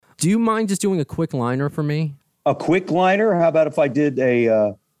Do you mind just doing a quick liner for me? A quick liner? How about if I did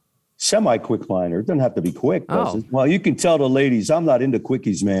a semi-quick liner? It doesn't have to be quick, does it? Well, you can tell the ladies I'm not into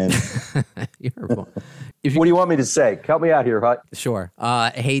quickies, man. What do you want me to say? Help me out here, Hut. Sure.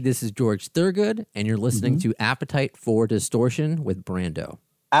 Hey, this is George Thurgood, and you're listening to Appetite for Distortion with Brando.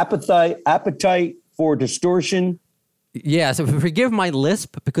 Appetite for Distortion. Yeah, so forgive my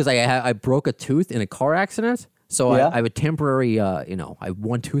lisp because I broke a tooth in a car accident. So I have a temporary, I have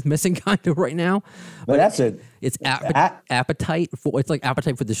one tooth missing kind of right now. But that's it. It's appetite for, it's like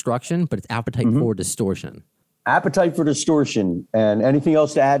appetite for destruction, but it's appetite for distortion. Appetite for Distortion. And anything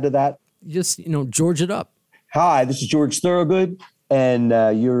else to add to that? Just, George it up. Hi, this is George Thorogood, and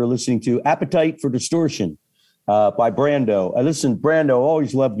you're listening to Appetite for Distortion by Brando. Listen, Brando,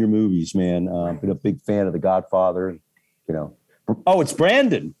 always loved your movies, man. Been a big fan of The Godfather, Oh, it's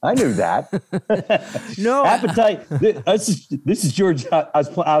Brandon. I knew that. No, Appetite. This is George. I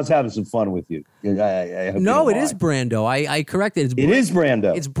was having some fun with you. I no, it is Brando. I corrected. It is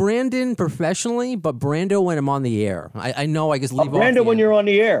Brando. It's Brandon professionally, but Brando when I'm on the air. I know I just leave off Brando when you're on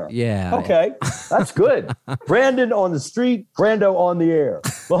the air. Yeah. Okay, that's good. Brandon on the street, Brando on the air.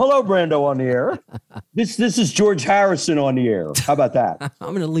 Well, hello, Brando on the air. This is George Harrison on the air. How about that?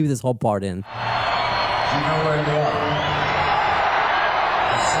 I'm going to leave this whole part in. You know where they are.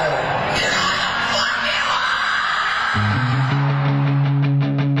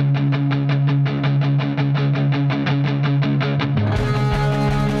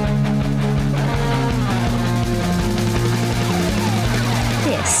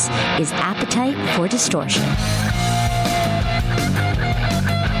 This is Appetite for Distortion.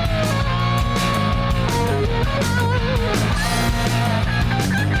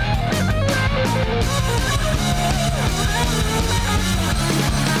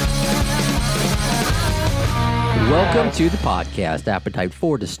 Welcome to the podcast, Appetite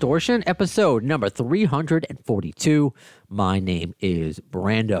for Distortion, episode number 342. My name is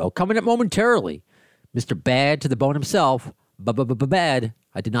Brando. Coming up momentarily, Mr. Bad to the Bone himself, Bad.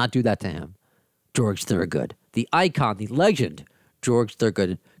 I did not do that to him. George Thorogood, the icon, the legend, George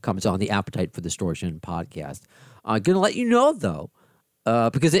Thorogood comes on the Appetite for Distortion podcast. I'm going to let you know, though,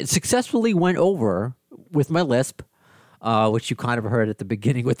 because it successfully went over with my lisp, which you kind of heard at the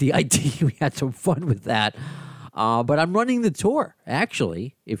beginning with the ID. We had some fun with that. But I'm running the tour,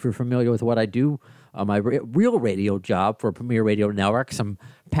 actually, if you're familiar with what I do, my real radio job for Premier Radio Networks. I'm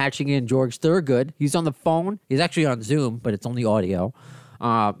patching in George Thorogood. He's on the phone. He's actually on Zoom, but it's only audio.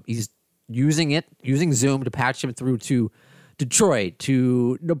 He's using Zoom to patch him through to Detroit,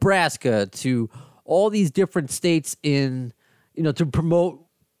 to Nebraska, to all these different states to promote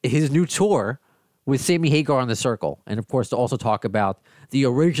his new tour with Sammy Hagar on the Circle. And, of course, to also talk about the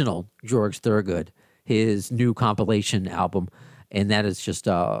original George Thorogood, his new compilation album, and that is just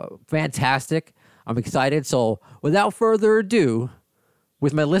fantastic. I'm excited. So without further ado,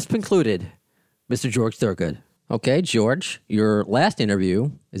 with my lisp included, Mr. George Thorogood. Okay, George, your last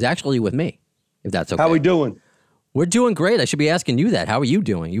interview is actually with me, if that's okay. How we doing? We're doing great. I should be asking you that. How are you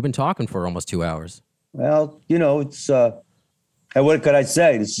doing? You've been talking for almost 2 hours. Well, it's what could I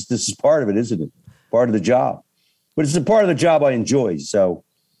say? This is part of it, isn't it? Part of the job. But it's a part of the job I enjoy, so.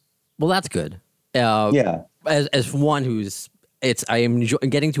 Well, that's good. Yeah. As one who's, I am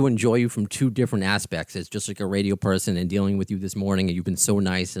getting to enjoy you from two different aspects. It's just like a radio person and dealing with you this morning, and you've been so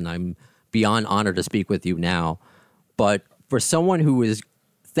nice, and I'm beyond honored to speak with you now. But for someone who is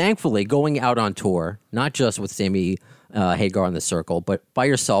thankfully going out on tour, not just with Sammy Hagar on the Circle, but by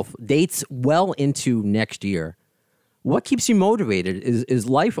yourself, dates well into next year. What keeps you motivated? Is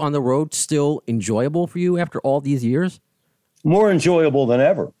life on the road still enjoyable for you after all these years? More enjoyable than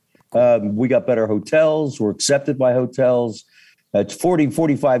ever. We got better hotels. We're accepted by hotels.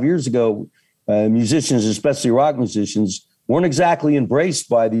 45 years ago, musicians, especially rock musicians, weren't exactly embraced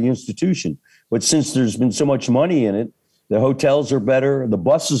by the institution. But since there's been so much money in it, the hotels are better. The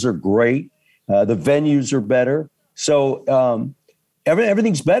buses are great. The venues are better. So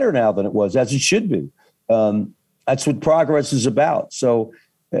everything's better now than it was, as it should be. That's what progress is about. So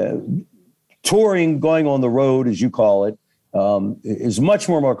touring, going on the road, as you call it, is much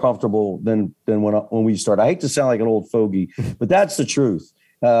more comfortable than when we started. I hate to sound like an old fogey, but that's the truth.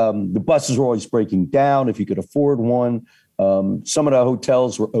 The buses were always breaking down if you could afford one. Some of the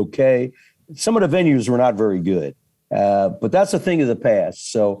hotels were okay. Some of the venues were not very good. But that's a thing of the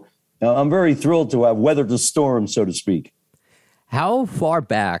past. So I'm very thrilled to have weathered the storm, so to speak. How far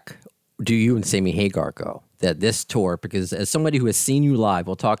back do you and Sammy Hagar go? That this tour, because as somebody who has seen you live,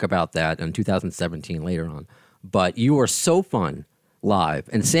 we'll talk about that in 2017 later on, but you are so fun live,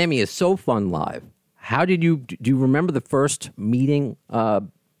 and Sammy is so fun live. How did do you remember the first meeting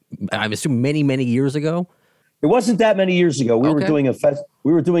I'm assuming many years ago. It wasn't that many years ago. We Okay.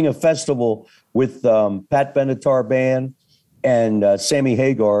 were doing a festival with Pat Benatar Band and Sammy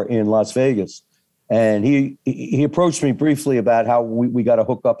Hagar in Las Vegas, and he approached me briefly about how we got to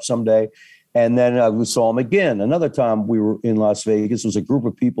hook up someday, and then we saw him again another time. We were in Las Vegas. It was a group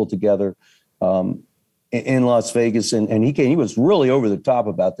of people together in Las Vegas, and he came. He was really over the top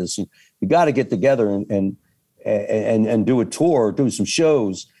about this. You got to get together and do a tour, do some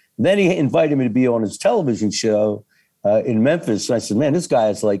shows. Then he invited me to be on his television show in Memphis. And I said, man, this guy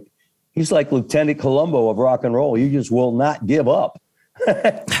is he's like Lieutenant Columbo of rock and roll. You just will not give up.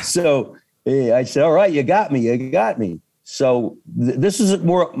 So I said, all right, you got me. So this is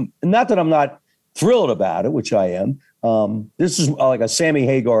more, not that I'm not thrilled about it, which I am. This is like a Sammy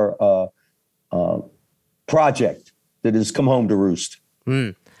Hagar project that has come home to roost.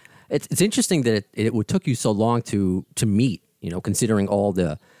 It's interesting that it took you so long to meet, considering all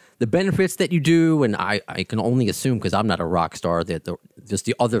the benefits that you do. And I can only assume, because I'm not a rock star, that just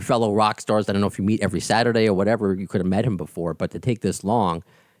the other fellow rock stars, I don't know if you meet every Saturday or whatever, you could have met him before, but to take this long,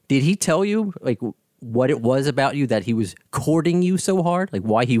 did he tell you what it was about you that he was courting you so hard? Like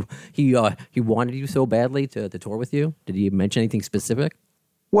why he wanted you so badly to tour with you? Did he mention anything specific?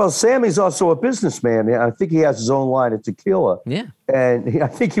 Well, Sammy's also a businessman. I think he has his own line of tequila. Yeah. And I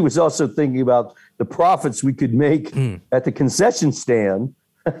think he was also thinking about the profits we could make at the concession stand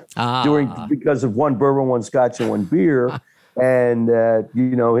because of one bourbon, one scotch, and one beer. And,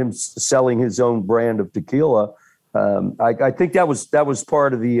 him selling his own brand of tequila. I think that was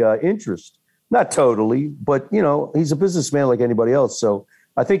part of the interest. Not totally, but, he's a businessman like anybody else. So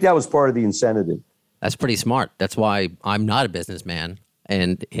I think that was part of the incentive. That's pretty smart. That's why I'm not a businessman.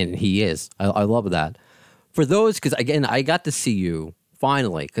 And he is. I love that. For those, because again, I got to see you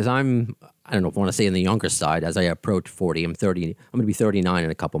finally, because I don't know if I want to say on the younger side, as I approach 40, I'm going to be 39 in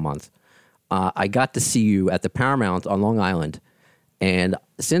a couple months. I got to see you at the Paramount on Long Island. And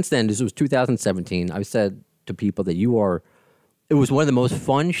since then, this was 2017, I've said to people that it was one of the most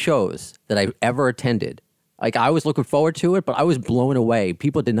fun shows that I've ever attended. Like I was looking forward to it, but I was blown away.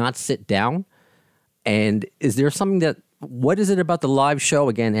 People did not sit down. And is there something what is it about the live show,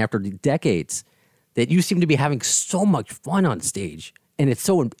 again, after decades, that you seem to be having so much fun on stage, and it's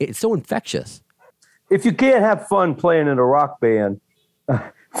so infectious? If you can't have fun playing in a rock band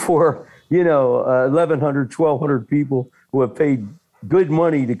for 1,100, 1,200 people who have paid good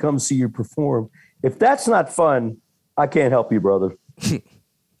money to come see you perform, if that's not fun, I can't help you, brother.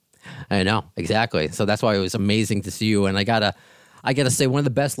 I know, exactly. So that's why it was amazing to see you, and I gotta say, one of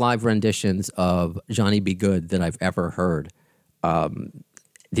the best live renditions of Johnny B. Good that I've ever heard.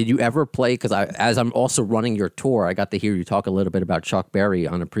 Did you ever play? Because as I'm also running your tour, I got to hear you talk a little bit about Chuck Berry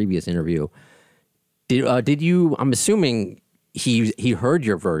on a previous interview. Did you? I'm assuming he heard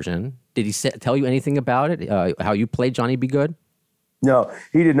your version. Did he tell you anything about it? How you played Johnny B. Good? No,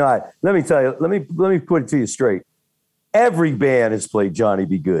 he did not. Let me tell you. Let me put it to you straight. Every band has played Johnny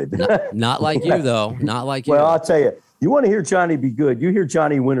B. Good. Not like you, though. Not like you. Well, I'll tell you. You want to hear Johnny B. Good, you hear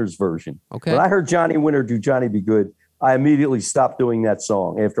Johnny Winter's version. Okay. When I heard Johnny Winter do Johnny B. Good, I immediately stopped doing that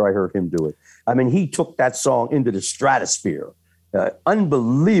song after I heard him do it. I mean, he took that song into the stratosphere.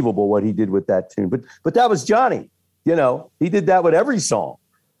 Unbelievable what he did with that tune. But that was Johnny. He did that with every song.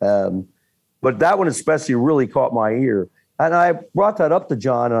 But that one especially really caught my ear. And I brought that up to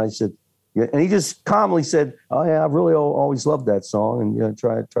John, and I said, and he just calmly said, oh, yeah, I've really always loved that song, and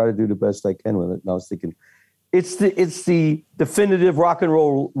try to do the best I can with it. And I was thinking, it's the definitive rock and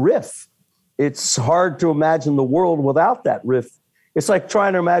roll riff. It's hard to imagine the world without that riff. It's like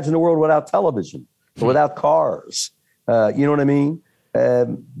trying to imagine the world without television or without cars. You know what I mean?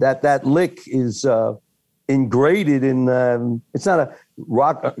 That lick is ingrained in. It's not a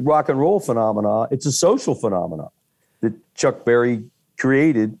rock and roll phenomena. It's a social phenomena that Chuck Berry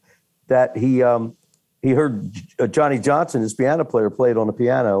created. That he heard Johnny Johnson, his piano player, played on the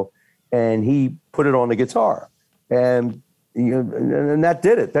piano, and he put it on the guitar, and that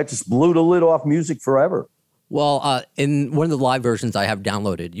did it. That just blew the lid off music forever. Well, in one of the live versions I have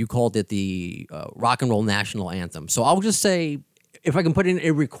downloaded, you called it the Rock and Roll National Anthem. So I'll just say, if I can put in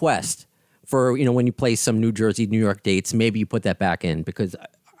a request for, when you play some New Jersey, New York dates, maybe you put that back in, because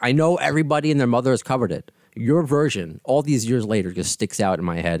I know everybody and their mother has covered it. Your version, all these years later, just sticks out in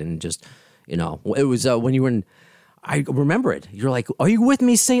my head, and just, it was when you were in, I remember it. You're like, "Are you with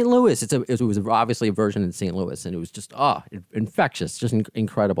me, St. Louis?" It was obviously a version in St. Louis, and it was just infectious, just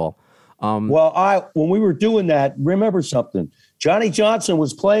incredible. Well, when we were doing that, remember something. Johnny Johnson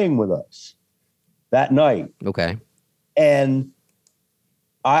was playing with us that night. Okay. And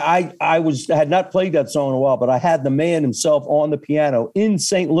had not played that song in a while, but I had the man himself on the piano in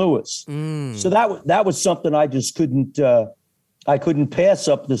St. Louis. So that was something I just couldn't pass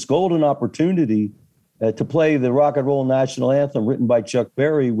up, this golden opportunity to play the Rock and Roll National Anthem written by Chuck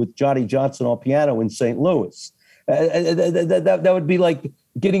Berry with Johnny Johnson on piano in St. Louis. That would be like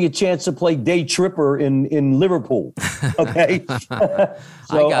getting a chance to play Day Tripper in Liverpool. Okay.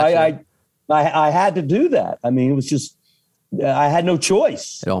 So I had to do that. I mean, it was just, I had no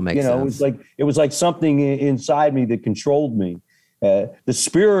choice. It all makes sense. It was like something inside me that controlled me. The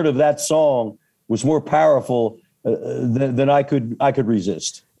spirit of that song was more powerful than I could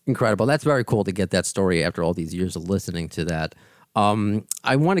resist. Incredible. That's very cool to get that story after all these years of listening to that.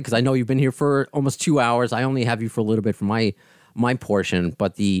 I wanted, because I know you've been here for almost 2 hours. I only have you for a little bit for my portion,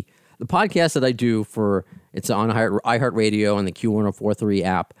 but the podcast that I do it's on iHeartRadio and the Q1043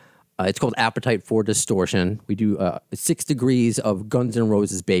 app. It's called Appetite for Distortion. We do 6 degrees of Guns N'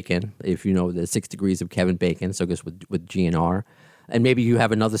 Roses Bacon, if you know the 6 degrees of Kevin Bacon, so I guess with GNR. And maybe you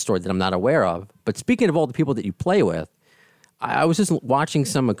have another story that I'm not aware of. But speaking of all the people that you play with, I was just watching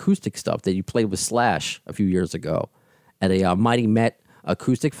some acoustic stuff that you played with Slash a few years ago at a Mighty Met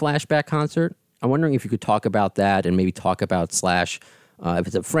acoustic flashback concert. I'm wondering if you could talk about that and maybe talk about Slash, if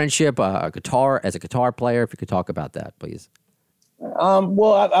it's a friendship, a guitar player, if you could talk about that, please.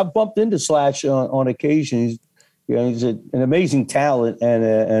 Well, I've bumped into Slash on occasion. He's an amazing talent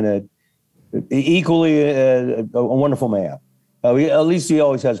and equally a wonderful man. At least he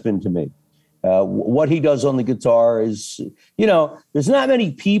always has been to me. What he does on the guitar is, there's not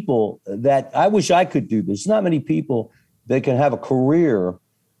many people that I wish I could do this. Not many people that can have a career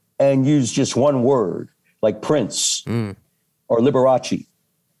and use just one word, like Prince or Liberace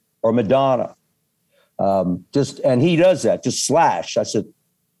or Madonna. And he does that, just Slash. I said,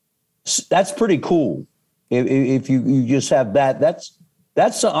 that's pretty cool. If you just have that, that's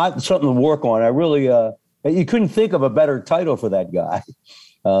something to work on. I really, you couldn't think of a better title for that guy.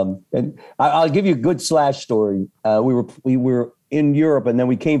 And I'll give you a good Slash story. We were in Europe, and then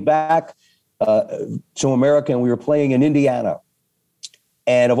we came back to America, and we were playing in Indiana.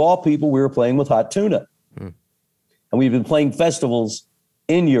 And of all people, we were playing with Hot Tuna. And we've been playing festivals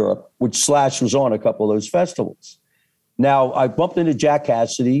in Europe, which Slash was on a couple of those festivals. Now, I bumped into Jack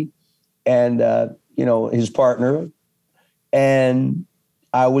Cassidy and, his partner, and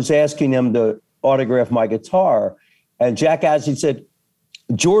I was asking him to autograph my guitar. And Jack Cassidy said,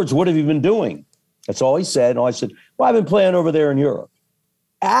 "George, what have you been doing?" That's all he said. And I said, "Well, I've been playing over there in Europe."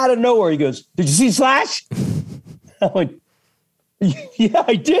 Out of nowhere, he goes, "Did you see Slash?" I went, "Yeah,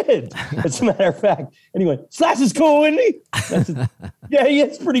 I did." As a matter of fact. Anyway, Slash is cool, isn't he? I said, "Yeah, he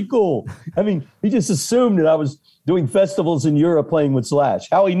is pretty cool." I mean, he just assumed that I was doing festivals in Europe playing with Slash.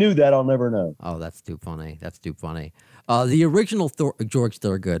 How he knew that, I'll never know. Oh, that's too funny. The original George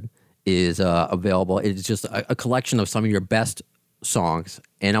Thorogood is available. It's just a collection of some of your best songs.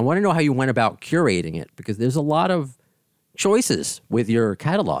 And I want to know how you went about curating it, because there's a lot of choices with your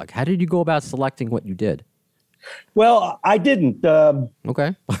catalog. How did you go about selecting what you did? Well, I didn't.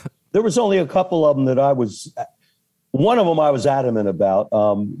 Okay. There was only a couple of them that one of them I was adamant about.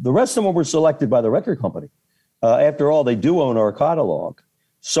 The rest of them were selected by the record company. After all, they do own our catalog.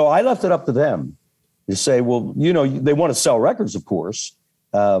 So I left it up to them to say, well, they want to sell records, of course.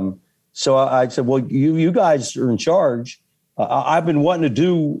 So I said, well, you guys are in charge. I've been wanting to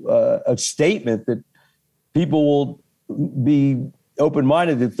do a statement that people will be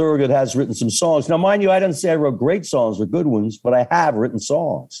open-minded that Thorogood has written some songs. Now, mind you, I didn't say I wrote great songs or good ones, but I have written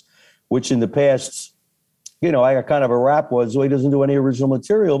songs, which in the past, I got kind of a rap was, well, he doesn't do any original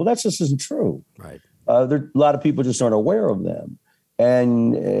material, but that just isn't true. Right. A lot of people just aren't aware of them.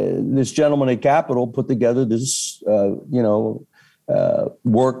 And this gentleman at Capitol put together this,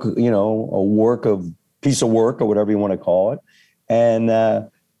 work, piece of work or whatever you want to call it. And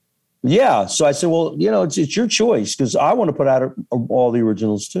so I said, well, it's your choice, because I want to put out all the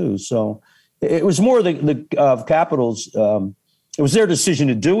originals too. So it was more the Capitol's, it was their decision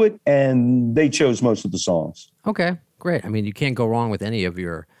to do it, and they chose most of the songs. Okay, great. I mean, you can't go wrong with any of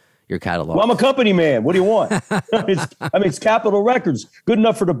your catalog. Well, I'm a company man. What do you want? It's Capitol Records. Good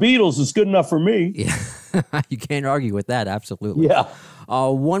enough for the Beatles is good enough for me. Yeah. You can't argue with that. Absolutely. Yeah.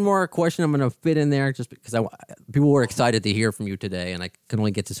 One more question I'm going to fit in there, just because people were excited to hear from you today, and I can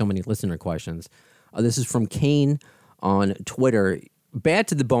only get to so many listener questions. This is from Kane on Twitter. Bad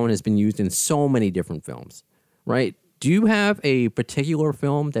to the Bone has been used in so many different films, right? Do you have a particular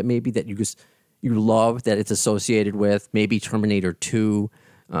film that maybe that you love that it's associated with? Maybe Terminator 2.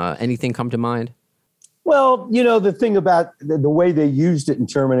 Anything come to mind? Well, the thing about the way they used it in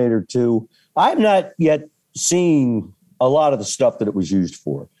Terminator 2, I've not yet seen a lot of the stuff that it was used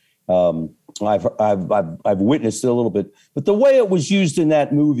for. I've witnessed it a little bit, but the way it was used in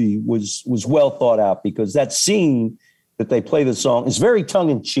that movie was well thought out, because that scene that they play the song is very tongue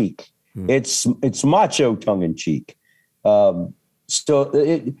in cheek. It's macho tongue in cheek. So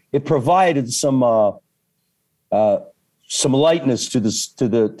it provided some lightness to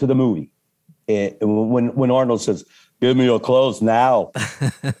the movie. When Arnold says, "Give me your clothes now,"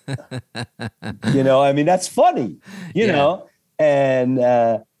 I mean, that's funny, you know, and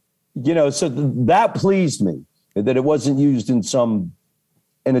so that pleased me, that it wasn't used in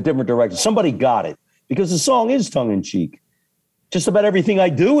a different direction. Somebody got it, because the song is tongue in cheek. Just about everything I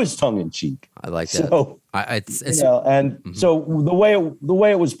do is tongue in cheek. I like that. So, so the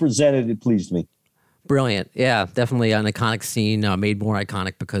way it was presented, it pleased me. Brilliant. Yeah, definitely an iconic scene, made more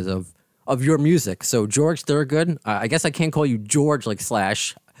iconic because of your music. So George Thorogood, I guess I can't call you George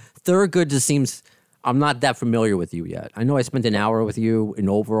 / Thorogood. Just seems, I'm not that familiar with you yet. I know I spent an hour with you in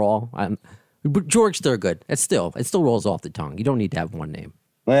overall. But George Thorogood, it still rolls off the tongue. You don't need to have one name.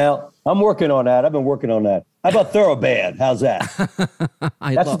 Well, I'm working on that. I've been working on that. How about Thoroughbad? How's that?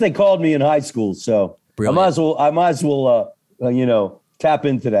 That's what they called me in high school. So brilliant. I might as well, tap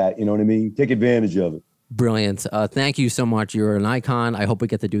into that. You know what I mean? Take advantage of it. Brilliant. Thank you so much. You're an icon. I hope we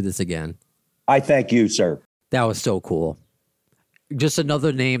get to do this again. I thank you, sir. That was so cool. Just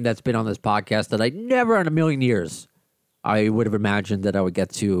another name that's been on this podcast that I never in a million years I would have imagined that I would get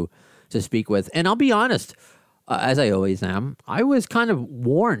to speak with. And I'll be honest, as I always am, I was kind of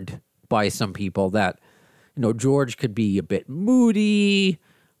warned by some people that, George could be a bit moody,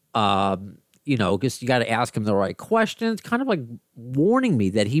 because you got to ask him the right questions, kind of like warning me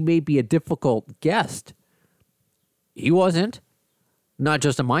that he may be a difficult guest. He wasn't. Not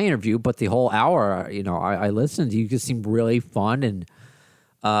just in my interview, but the whole hour, I listened. He just seemed really fun and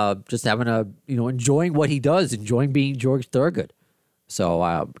just having enjoying what he does, enjoying being George Thorogood.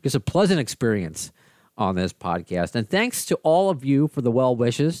 So it's a pleasant experience on this podcast. And thanks to all of you for the well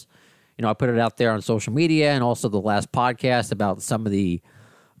wishes. I put it out there on social media and also the last podcast about some of the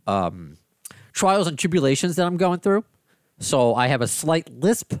trials and tribulations that I'm going through. So I have a slight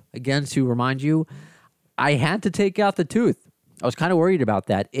lisp, again, to remind you. I had to take out the tooth. I was kind of worried about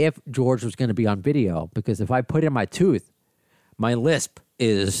that if George was going to be on video, because if I put in my tooth, my lisp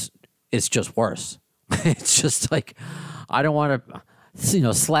is just worse. It's just like, I don't want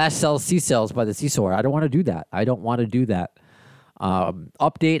to, slash cells, C cells by the seesaw. I don't want to do that.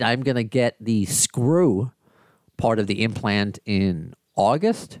 Update, I'm going to get the screw part of the implant in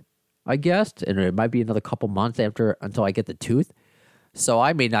August, I guess, and it might be another couple months until I get the tooth. So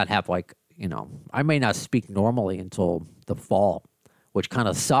I may not have I may not speak normally until the fall, which kind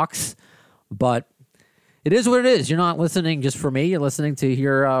of sucks, but it is what it is. You're not listening just for me. You're listening to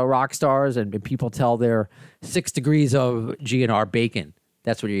hear rock stars and people tell their 6 degrees of GNR bacon.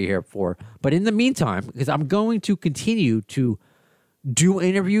 That's what you're here for. But in the meantime, because I'm going to continue to do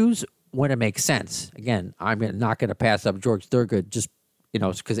interviews when it makes sense. Again, I'm not going to pass up George Thorogood just,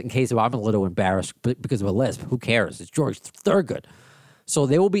 because in case I'm a little embarrassed because of a lisp. Who cares? It's George Thorogood. So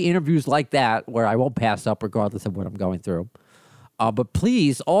there will be interviews like that where I won't pass up regardless of what I'm going through. But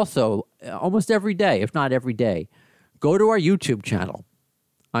please also, almost every day, if not every day, go to our YouTube channel.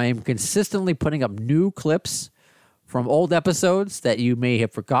 I am consistently putting up new clips from old episodes that you may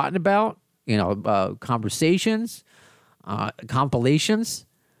have forgotten about, conversations, compilations.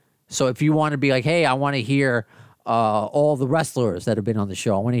 So if you want to be like, hey, I want to hear all the wrestlers that have been on the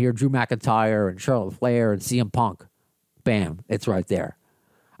show. I want to hear Drew McIntyre and Charlotte Flair and CM Punk. Bam, it's right there.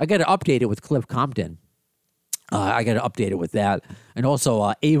 I got to update it with Cliff Compton. I got to update it with that. And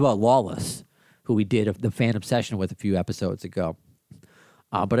also Ava Lawless, who we did the Fan Obsession with a few episodes ago.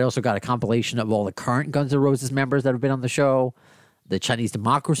 But I also got a compilation of all the current Guns N' Roses members that have been on the show, the Chinese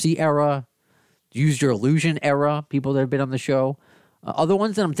Democracy era, Use Your Illusion era, people that have been on the show. Other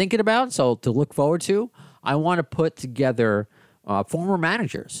ones that I'm thinking about, so to look forward to, I want to put together former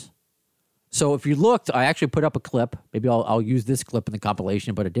managers. So if you looked, I actually put up a clip. Maybe I'll use this clip in the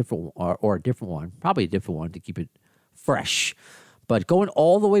compilation, but a different or a different one, probably a different one to keep it fresh. But going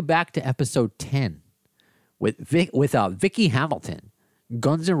all the way back to episode 10 with Vicky Hamilton,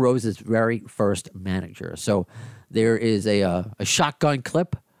 Guns N' Roses' very first manager. So there is a shotgun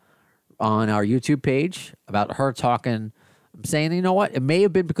clip on our YouTube page about her talking. I'm saying, you know what? It may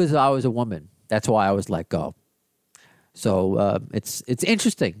have been because I was a woman. That's why I was let go. So it's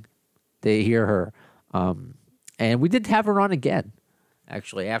interesting to hear her. And we did have her on again,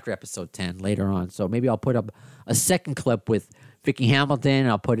 actually, after episode 10 later on. So maybe I'll put up a second clip with Vicky Hamilton.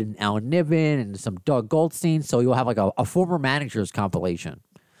 I'll put in Alan Niven and some Doug Goldstein. So you'll have like a former managers compilation.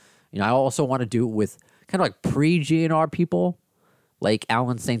 I also want to do it with kind of like pre-GNR people, like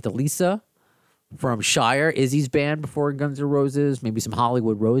Alan St. Elisa from Shire, Izzy's band before Guns N' Roses, maybe some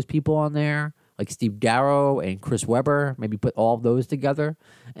Hollywood Rose people on there, like Steve Darrow and Chris Webber, maybe put all of those together.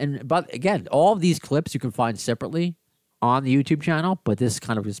 But again, all of these clips you can find separately on the YouTube channel, but this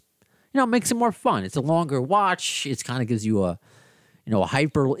kind of just, makes it more fun. It's a longer watch. It kind of gives you a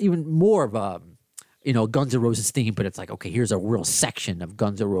hyper, even more of a, Guns N' Roses theme, but it's like, okay, here's a real section of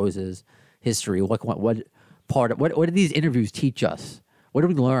Guns N' Roses history. What do these interviews teach us? What do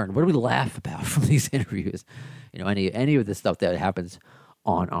we learn? What do we laugh about from these interviews? Any of the stuff that happens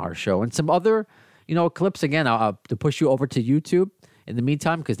on our show, and some other, clips again to push you over to YouTube in the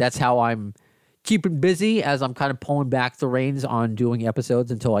meantime, because that's how I'm keeping busy as I'm kind of pulling back the reins on doing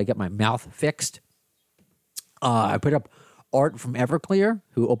episodes until I get my mouth fixed. I put up Art from Everclear,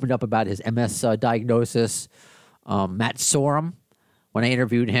 who opened up about his MS diagnosis. Matt Sorum, when I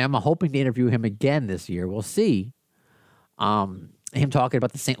interviewed him, I'm hoping to interview him again this year. We'll see. Him talking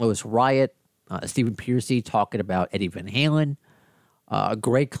about the St. Louis riot. Stephen Pearcy talking about Eddie Van Halen. A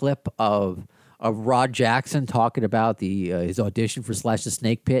great clip of Rod Jackson talking about his audition for Slash the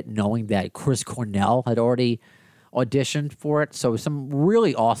Snake Pit, knowing that Chris Cornell had already auditioned for it. So some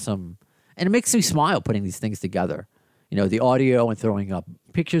really awesome, and it makes me smile putting these things together. The audio and throwing up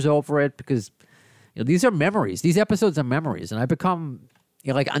pictures over it, because these are memories. These episodes are memories, and I become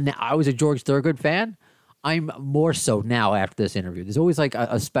I was a George Thorogood fan. I'm more so now after this interview. There's always like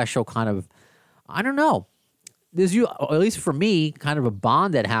a special kind of, I don't know. There's at least for me, kind of a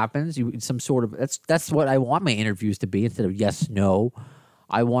bond that happens. Some sort of that's what I want my interviews to be, instead of yes, no.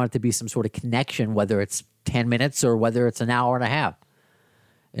 I want it to be some sort of connection, whether it's 10 minutes or whether it's an hour and a half.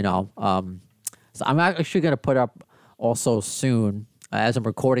 So I'm actually going to put up also soon, as I'm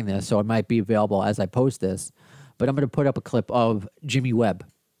recording this, so it might be available as I post this, but I'm going to put up a clip of Jimmy Webb.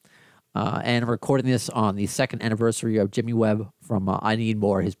 And I'm recording this on the second anniversary of Jimmy Webb from I Need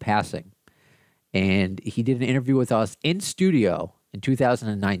More, his passing. And he did an interview with us in studio in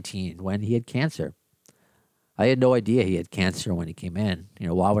 2019 when he had cancer. I had no idea he had cancer when he came in.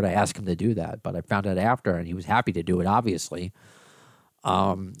 Why would I ask him to do that? But I found out after, and he was happy to do it, obviously.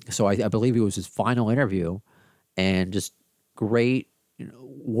 So I believe it was his final interview, and just great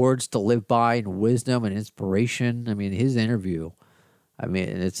words to live by, and wisdom and inspiration. I mean, his interview, it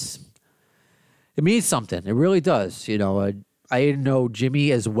means something. It really does. I didn't know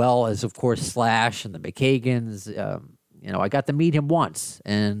Jimmy as well as, of course, Slash and the McKagans. I got to meet him once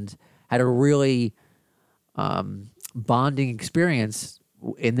and had a really bonding experience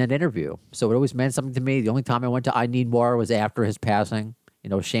in that interview. So it always meant something to me. The only time I went to I Need More was after his passing.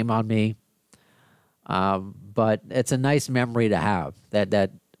 Shame on me. But it's a nice memory to have,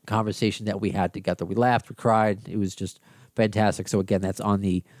 that conversation that we had together. We laughed, we cried. It was just fantastic. So again, that's on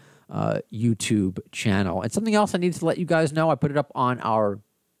the YouTube channel. And something else I need to let you guys know, I put it up on our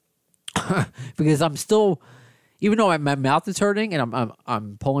because I'm still, even though my mouth is hurting and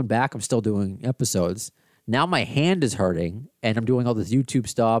I'm pulling back, I'm still doing episodes. Now my hand is hurting and I'm doing all this YouTube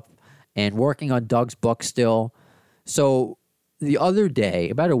stuff and working on Doug's book still. So the other day,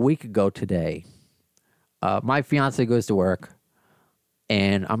 about a week ago today, my fiance goes to work,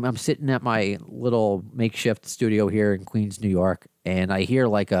 and I'm sitting at my little makeshift studio here in Queens, New York, and I hear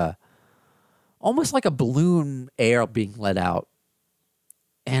almost like a balloon air being let out.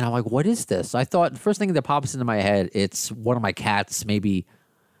 And I'm like, what is this? I thought, the first thing that pops into my head, it's one of my cats maybe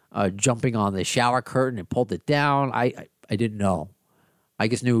jumping on the shower curtain and pulled it down. I didn't know. I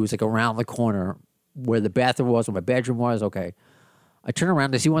just knew it was around the corner where the bathroom was, where my bedroom was. Okay. I turn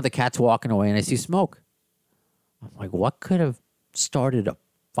around, I see one of the cats walking away, and I see smoke. I'm like, what could have started a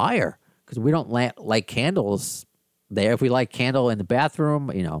fire? Because we don't light candles there. If we light candle in the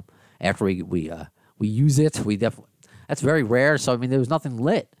bathroom, after we use it, we definitely, that's very rare. So there was nothing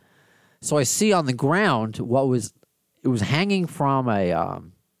lit. So I see on the ground it was hanging from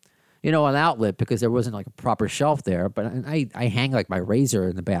an outlet, because there wasn't a proper shelf there. But I hang my razor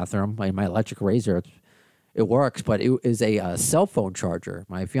in the bathroom, my electric razor. It works, but it is a cell phone charger.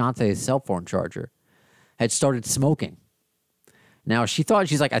 My fiance's cell phone charger had started smoking. Now, she's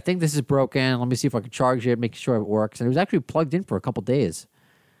like, I think this is broken. Let me see if I can charge it, make sure it works. And it was actually plugged in for a couple days.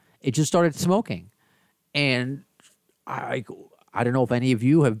 It just started smoking. And I don't know if any of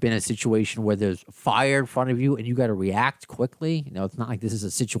you have been in a situation where there's fire in front of you and you got to react quickly. It's not like this is a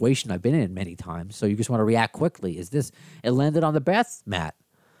situation I've been in many times. So you just want to react quickly. It landed on the bath mat.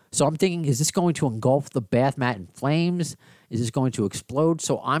 So I'm thinking, is this going to engulf the bath mat in flames? Is this going to explode?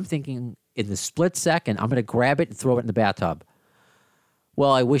 So I'm thinking, in the split second, I'm going to grab it and throw it in the bathtub.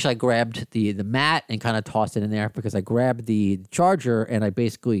 Well, I wish I grabbed the mat and kind of tossed it in there, because I grabbed the charger and I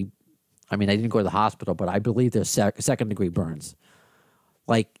basically I mean, I didn't go to the hospital, but I believe they're second-degree burns.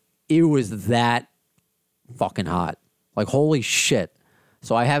 Like, it was that fucking hot. Like, holy shit.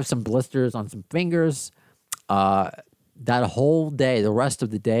 So I have some blisters on some fingers. That whole day, the rest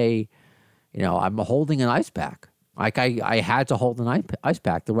of the day, I'm holding an ice pack. Like, I had to hold an ice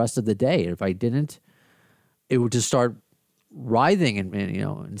pack the rest of the day. If I didn't, it would just start writhing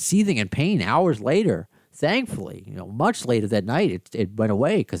and seething in pain hours later. Thankfully, much later that night, it went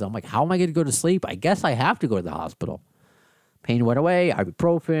away because I'm like, how am I going to go to sleep? I guess I have to go to the hospital. Pain went away.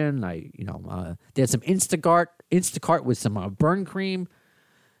 Ibuprofen. I did some Instacart with some burn cream.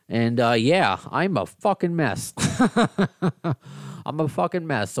 And I'm a fucking mess. I'm a fucking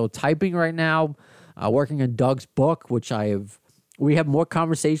mess. So typing right now, working on Doug's book, which we have more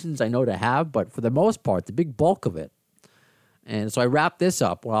conversations I know to have, but for the most part, the big bulk of it. And so I wrap this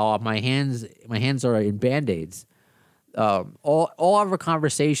up while my hands are in Band-Aids. All of our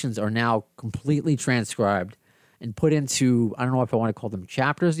conversations are now completely transcribed and put into, I don't know if I want to call them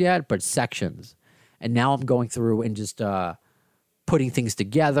chapters yet, but sections. And now I'm going through and just putting things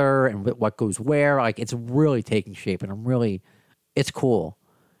together and what goes where. Like, it's really taking shape, and it's cool.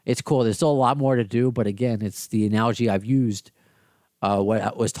 It's cool. There's still a lot more to do, but again, it's the analogy I've used,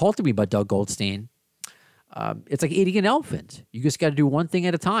 what was told to me by Doug Goldstein. It's like eating an elephant. You just got to do one thing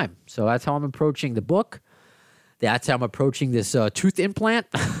at a time. So that's how I'm approaching the book. That's how I'm approaching this tooth implant.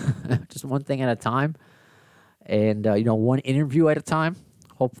 Just one thing at a time. And, one interview at a time.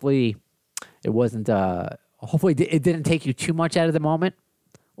 Hopefully it wasn't, hopefully it didn't take you too much out of the moment.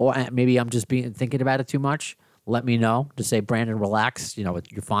 Or maybe I'm just thinking about it too much. Let me know. Just say, Brandon, relax. You're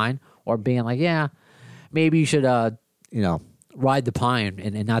fine. Or being like, yeah, maybe you should, ride the pine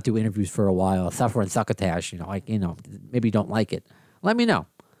and not do interviews for a while. Suffer and succotash, maybe you don't like it. Let me know.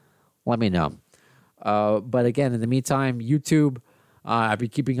 But again, in the meantime, YouTube, I've been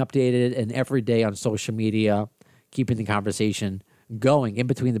keeping updated and every day on social media, keeping the conversation going in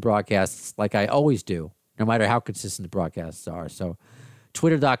between the broadcasts like I always do, no matter how consistent the broadcasts are. So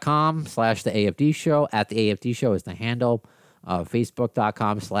twitter.com/the AFD show, at the AFD show is the handle.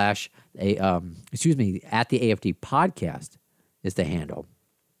 Facebook.com/ at the AFD podcast is the handle.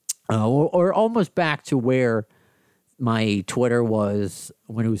 Or almost back to where my Twitter was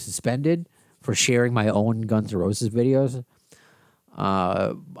when it was suspended for sharing my own Guns N' Roses videos.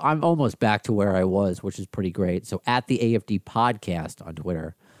 I'm almost back to where I was, which is pretty great. So at the AFD podcast on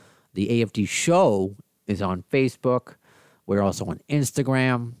Twitter. The AFD show is on Facebook. We're also on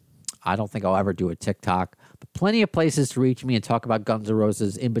Instagram. I don't think I'll ever do a TikTok, but plenty of places to reach me and talk about Guns N'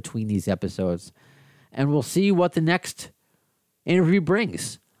 Roses in between these episodes. And we'll see what the next interview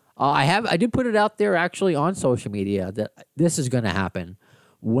brings. I did put it out there actually on social media that this is going to happen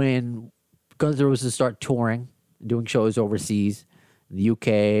when Guns N' Roses start touring, doing shows overseas, in the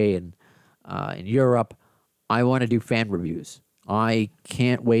UK and in Europe. I want to do fan reviews. I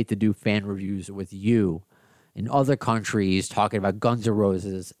can't wait to do fan reviews with you in other countries talking about Guns N'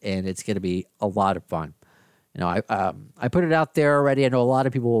 Roses, and it's going to be a lot of fun. I put it out there already. I know a lot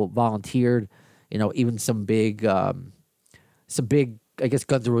of people volunteered. Even some big, I guess,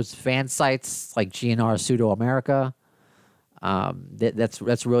 Guns N' Roses fan sites like GNR Pseudo America.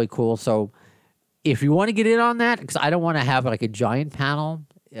 That's really cool. So if you want to get in on that, because I don't want to have like a giant panel,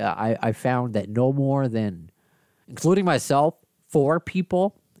 I found that no more than, including myself, 4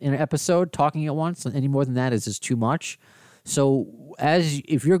 people in an episode talking at once. Any more than that is just too much. So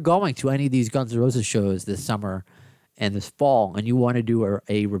if you're going to any of these Guns N' Roses shows this summer and this fall and you want to do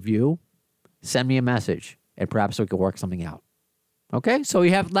a review, send me a message and perhaps we can work something out. Okay? So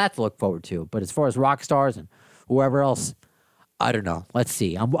you have that to look forward to. But as far as rock stars and whoever else, I don't know. Let's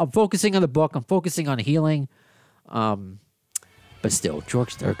see. I'm focusing on the book. I'm focusing on healing. But still,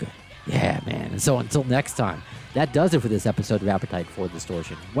 George Thurgood. Yeah, man. And so until next time, that does it for this episode of Appetite for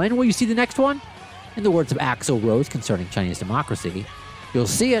Distortion. When will you see the next one? In the words of Axl Rose concerning Chinese democracy, you'll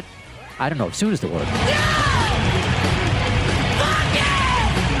see it, I don't know, as soon as the word.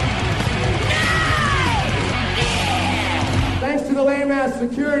 Thanks to the lame-ass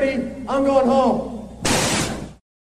security, I'm going home.